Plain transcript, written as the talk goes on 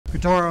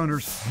Guitar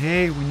owners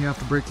hate when you have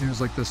to break news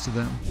like this to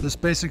them. This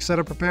basic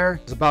setup repair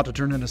is about to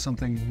turn into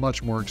something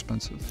much more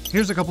expensive.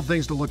 Here's a couple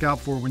things to look out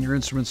for when your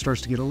instrument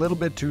starts to get a little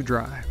bit too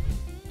dry.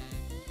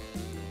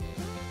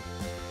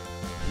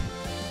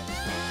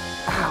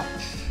 Ouch.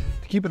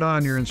 To keep an eye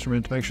on your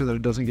instrument to make sure that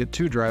it doesn't get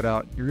too dried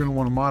out, you're going to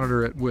want to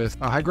monitor it with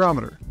a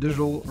hygrometer,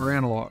 digital or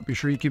analog. Be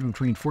sure you keep it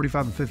between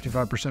 45 and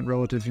 55%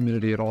 relative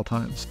humidity at all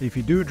times. If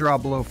you do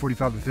drop below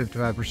 45 to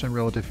 55%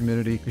 relative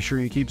humidity, be sure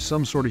you keep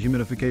some sort of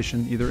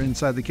humidification either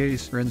inside the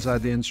case or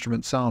inside the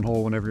instrument sound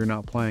hole whenever you're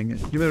not playing it.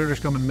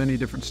 Humidifiers come in many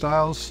different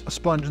styles: a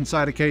sponge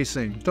inside a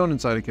casing, stone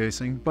inside a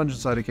casing, sponge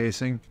inside a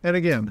casing, and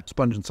again,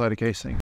 sponge inside a casing.